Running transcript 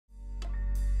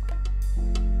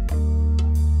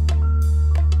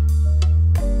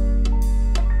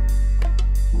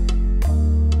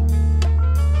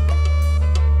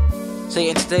yeah,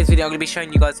 in today's video I'm going to be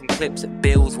showing you guys some clips,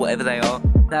 bills, whatever they are,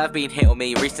 that have been hit on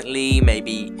me recently,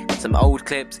 maybe some old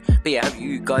clips. But yeah, hope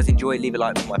you guys enjoy. Leave a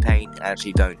like for my pain.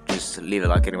 Actually don't, just leave a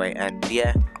like anyway. And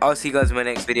yeah, I'll see you guys in my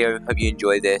next video. Hope you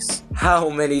enjoy this. How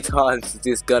many times is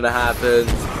this gonna happen?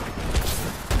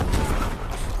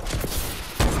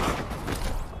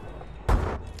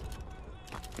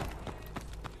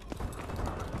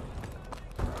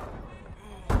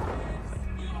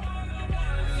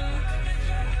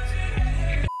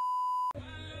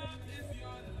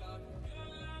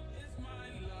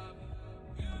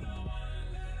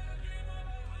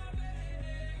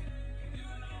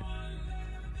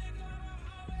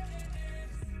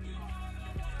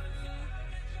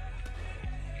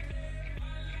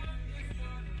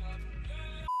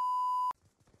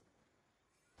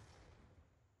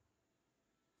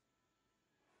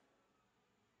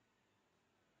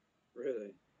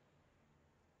 Really?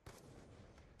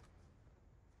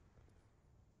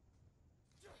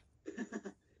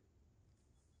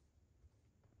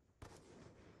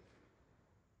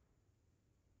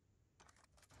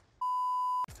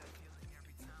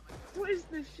 What is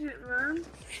this shit, man?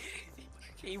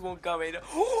 He won't go in.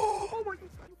 Oh my god!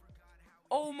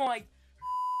 Oh my.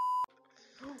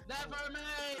 Never me!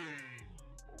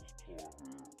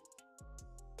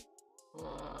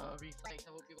 Reflex, I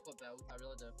hope people got built. I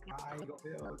really do. I got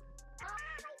built.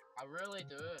 I really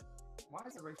do. Why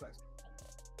is it reflex?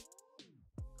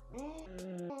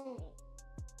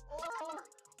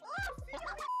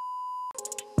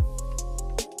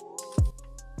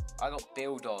 I got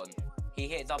build on. He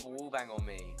hit a double wallbang on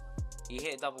me. He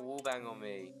hit a double wallbang on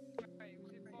me.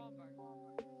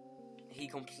 He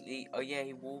complete. Oh yeah,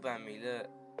 he wallbanged me. Look.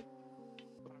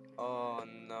 Oh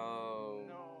no.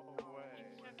 No way.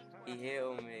 He hit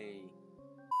on me.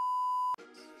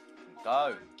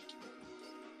 Go.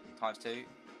 Times 2.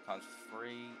 Times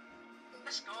 3.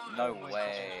 No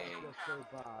way.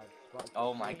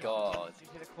 Oh my god.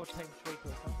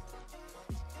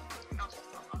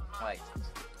 Wait.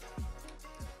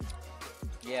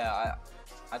 Yeah,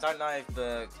 I don't know if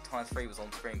the times 3 was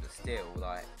on screen, but still,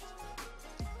 like,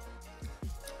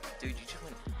 dude, you just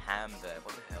went ham there.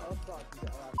 What the hell?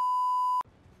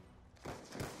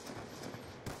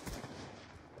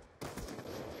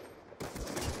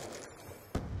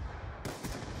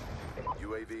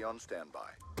 UAV on standby.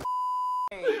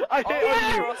 I hit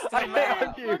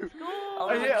on you!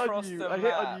 I hit on you! I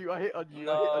hit on you! I hit on you!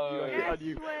 I hit on you! I hit on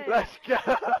you! Let's go!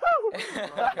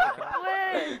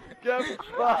 Get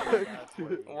fucked!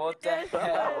 What the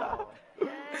hell?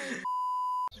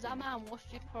 Zaman, what's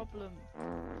your problem?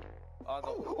 I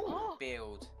got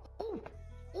build.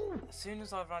 As soon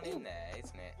as I run in there,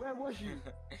 isn't it? Where was you?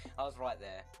 I was right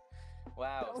there.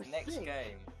 Wow, That was next sick.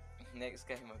 game. Next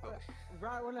game I got.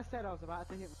 Right when I said I was about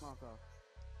to hit Marco.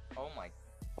 Oh my.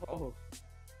 Oh.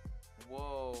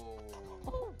 Whoa.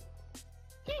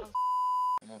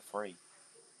 I'm on 3.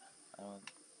 On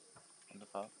the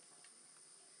fuck?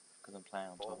 Because I'm playing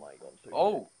on top. Oh my god.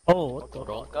 Oh! Oh, what the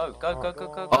Go, go, go, go, go,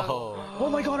 go. Oh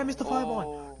my god, I missed the fireball!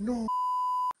 Oh. No!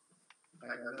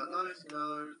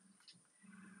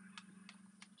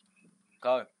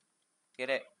 Go. Get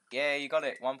it. Yeah, you got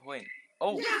it. 1 point.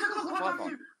 Oh! Yes, I got 5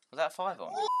 on. Was that 5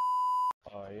 on?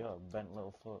 Oh, you got a bent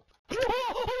little foot. I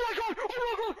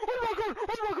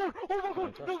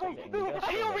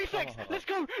hear a reflex! Let's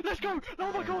go! Let's go!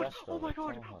 Oh my god! Oh my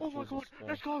god! Oh my god!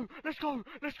 Let's go! Let's go!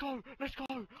 Let's go! Let's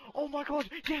go! Oh my god!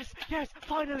 Yes! Yes!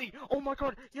 Finally! Oh my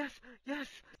god! Yes! Yes!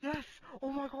 Yes!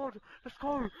 Oh my god! Let's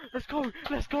go! Let's go!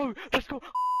 Let's go! Let's go!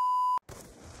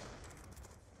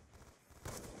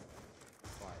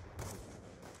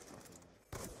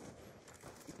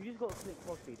 You just got to click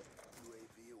pause speed.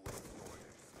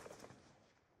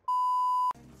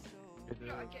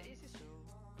 I get this.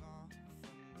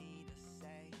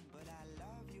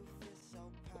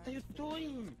 What are you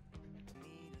doing?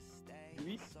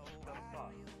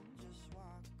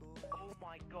 Oh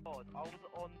my god, I was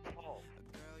on top.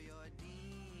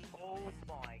 Oh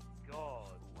my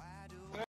god.